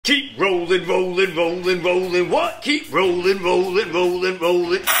Keep rolling, rolling, rolling, rolling. What? Keep rolling, rolling, rolling,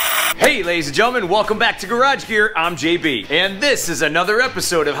 rolling. Hey, ladies and gentlemen, welcome back to Garage Gear. I'm JB, and this is another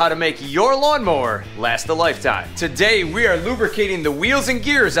episode of how to make your lawnmower last a lifetime. Today, we are lubricating the wheels and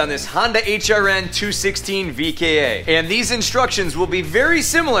gears on this Honda HRN 216 VKA, and these instructions will be very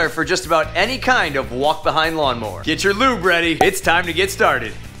similar for just about any kind of walk-behind lawnmower. Get your lube ready. It's time to get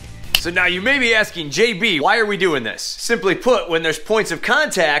started. So now you may be asking, JB, why are we doing this? Simply put, when there's points of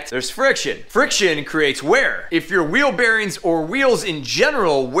contact, there's friction. Friction creates wear. If your wheel bearings or wheels in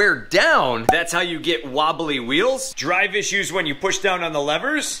general wear down, that's how you get wobbly wheels, drive issues when you push down on the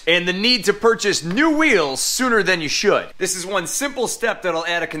levers, and the need to purchase new wheels sooner than you should. This is one simple step that'll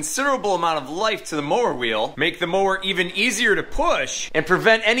add a considerable amount of life to the mower wheel, make the mower even easier to push, and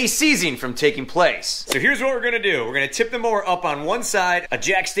prevent any seizing from taking place. So here's what we're gonna do. We're gonna tip the mower up on one side. A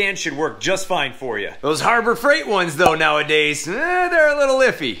jack stand should work just fine for you. Those Harbor Freight ones though nowadays, they're a little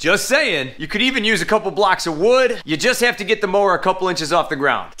iffy. Just saying. You could even use a couple blocks of wood. You just have to get the mower a couple inches off the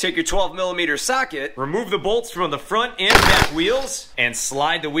ground. Take your 12mm socket, remove the bolts from the front and back wheels, and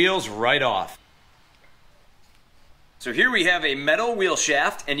slide the wheels right off. So here we have a metal wheel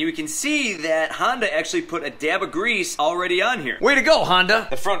shaft, and you can see that Honda actually put a dab of grease already on here. Way to go, Honda!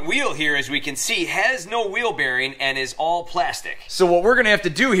 The front wheel here, as we can see, has no wheel bearing and is all plastic. So what we're gonna have to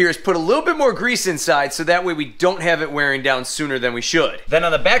do here is put a little bit more grease inside so that way we don't have it wearing down sooner than we should. Then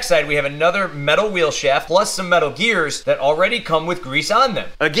on the back side, we have another metal wheel shaft plus some metal gears that already come with grease on them.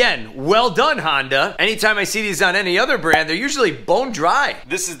 Again, well done, Honda. Anytime I see these on any other brand, they're usually bone dry.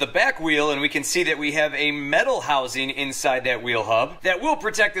 This is the back wheel, and we can see that we have a metal housing inside that wheel hub that will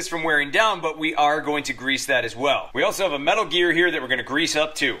protect this from wearing down, but we are going to grease that as well. We also have a metal gear here that we're going to grease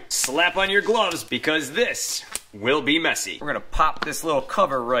up too. Slap on your gloves because this will be messy. We're going to pop this little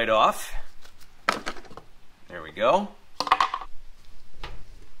cover right off. There we go.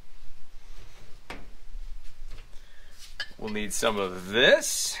 We'll need some of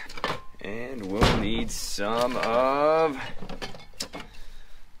this, and we'll need some of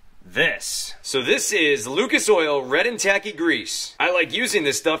this. So this is Lucas Oil Red and Tacky Grease. I like using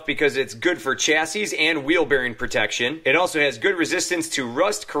this stuff because it's good for chassis and wheel bearing protection. It also has good resistance to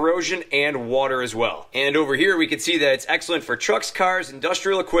rust, corrosion, and water as well. And over here we can see that it's excellent for trucks, cars,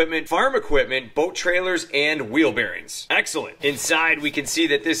 industrial equipment, farm equipment, boat trailers, and wheel bearings. Excellent. Inside we can see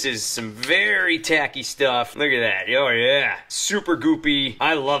that this is some very tacky stuff. Look at that. Oh yeah. Super goopy.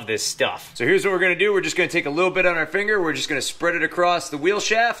 I love this stuff. So here's what we're gonna do. We're just gonna take a little bit on our finger. We're just gonna spread it across the wheel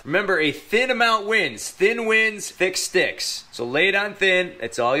shaft. Remember, a thin amount wins. Thin wins, thick sticks. So lay it on thin,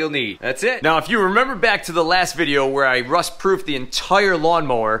 that's all you'll need. That's it. Now, if you remember back to the last video where I rust-proofed the entire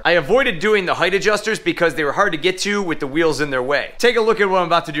lawnmower, I avoided doing the height adjusters because they were hard to get to with the wheels in their way. Take a look at what I'm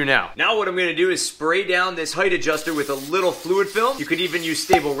about to do now. Now what I'm gonna do is spray down this height adjuster with a little fluid film. You could even use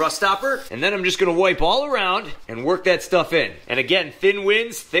stable rust stopper. And then I'm just gonna wipe all around and work that stuff in. And again, thin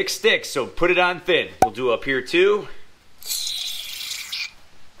wins, thick sticks, so put it on thin. We'll do up here too.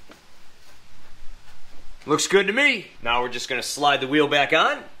 Looks good to me. Now we're just gonna slide the wheel back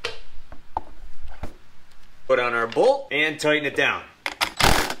on, put on our bolt, and tighten it down.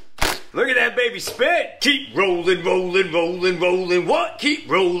 Look at that baby spin. Keep rolling, rolling, rolling, rolling. What? Keep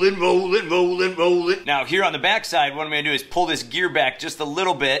rolling, rolling, rolling, rolling. Now here on the back side, what I'm gonna do is pull this gear back just a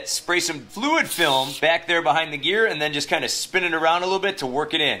little bit, spray some fluid film back there behind the gear, and then just kind of spin it around a little bit to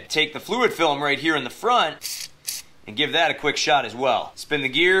work it in. Take the fluid film right here in the front and give that a quick shot as well. Spin the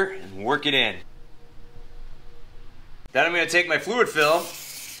gear and work it in. Then I'm going to take my fluid film,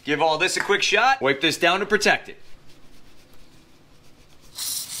 give all this a quick shot, wipe this down to protect it.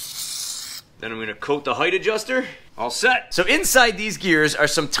 Then I'm going to coat the height adjuster. All set. So inside these gears are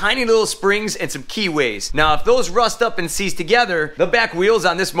some tiny little springs and some keyways. Now if those rust up and seize together, the back wheels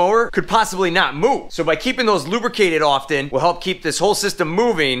on this mower could possibly not move. So by keeping those lubricated often will help keep this whole system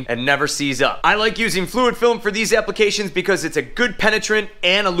moving and never seize up. I like using fluid film for these applications because it's a good penetrant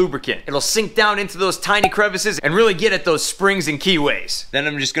and a lubricant. It'll sink down into those tiny crevices and really get at those springs and keyways. Then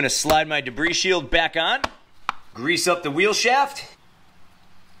I'm just going to slide my debris shield back on, grease up the wheel shaft.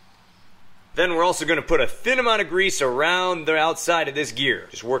 Then we're also going to put a thin amount of grease around the outside of this gear.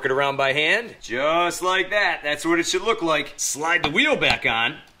 Just work it around by hand, just like that. That's what it should look like. Slide the wheel back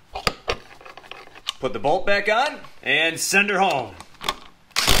on, put the bolt back on, and send her home.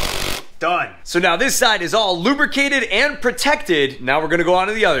 Done. So now this side is all lubricated and protected. Now we're going to go on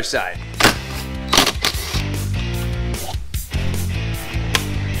to the other side.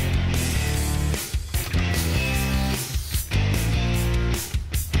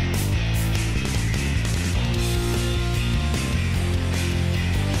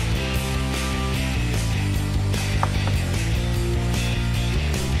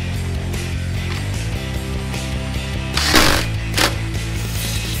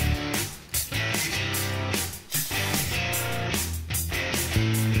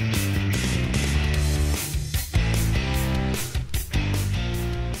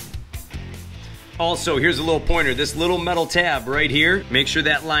 Also, here's a little pointer. This little metal tab right here, make sure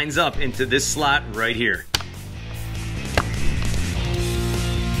that lines up into this slot right here.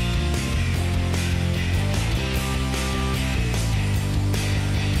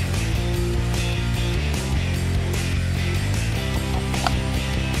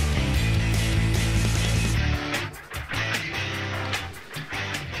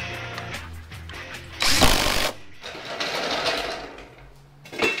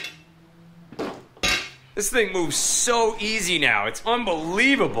 This thing moves so easy now. It's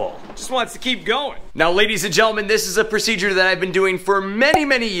unbelievable. Just wants to keep going. Now, ladies and gentlemen, this is a procedure that I've been doing for many,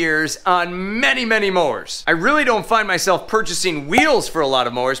 many years on many, many mowers. I really don't find myself purchasing wheels for a lot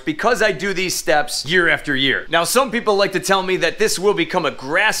of mowers because I do these steps year after year. Now, some people like to tell me that this will become a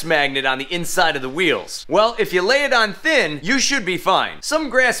grass magnet on the inside of the wheels. Well, if you lay it on thin, you should be fine.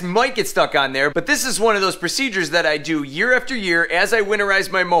 Some grass might get stuck on there, but this is one of those procedures that I do year after year as I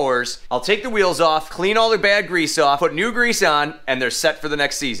winterize my mowers. I'll take the wheels off, clean all the bad grease off, put new grease on, and they're set for the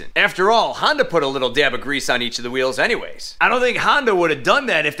next season. After all, Honda put a little dab of grease on each of the wheels anyways. I don't think Honda would have done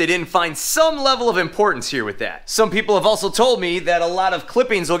that if they didn't find some level of importance here with that. Some people have also told me that a lot of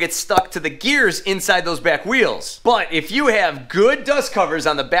clippings will get stuck to the gears inside those back wheels. But if you have good dust covers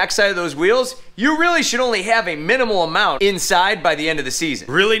on the back side of those wheels, you really should only have a minimal amount inside by the end of the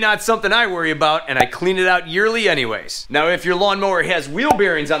season. Really not something I worry about, and I clean it out yearly anyways. Now, if your lawnmower has wheel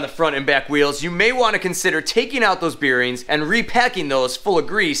bearings on the front and back wheels, you may want to consider taking out those bearings and repacking those full of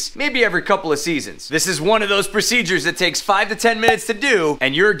grease maybe every couple of seasons. This is one of those procedures that takes 5 to 10 minutes to do,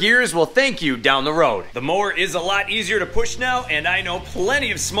 and your gears will thank you down the road. The mower is a lot easier to push now, and I know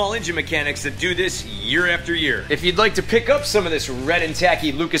plenty of small engine mechanics that do this year after year. If you'd like to pick up some of this red and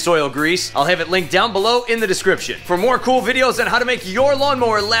tacky Lucas oil grease, I'll have it linked down below in the description. For more cool videos on how to make your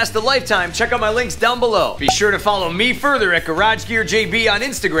lawnmower last a lifetime, check out my links down below. Be sure to follow me further at Garage Gear JB on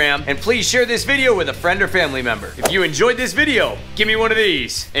Instagram, and please share this video with a friend or family member. If you enjoyed this video, give me one of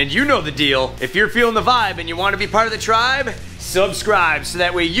these. And you know the deal. If you're feeling the vibe and you want to be part of the tribe, subscribe so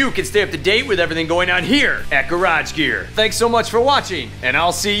that way you can stay up to date with everything going on here at Garage Gear. Thanks so much for watching, and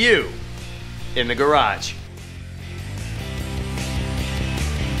I'll see you in the garage.